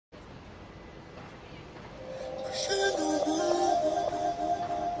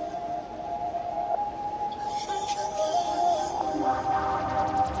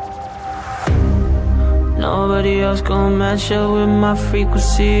Nobody else gon' match up with my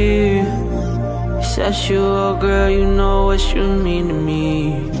frequency. Sexual girl, you know what you mean to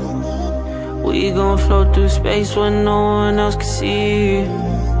me. We gon' float through space when no one else can see.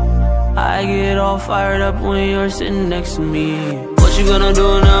 I get all fired up when you're sitting next to me. What you gonna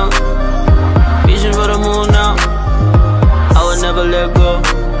do now? Reaching for the moon now. I would never let go.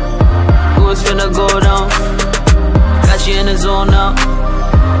 Who was finna go down? Got you in the zone now.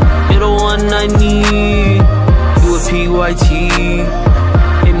 You're the one I need. You a PYT.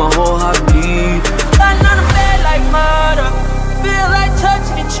 Make my whole heart bleed. Lying on the bed like murder. Feel like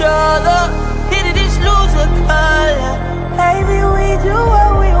touching each other. Hit it, it's lose a color. Baby, we do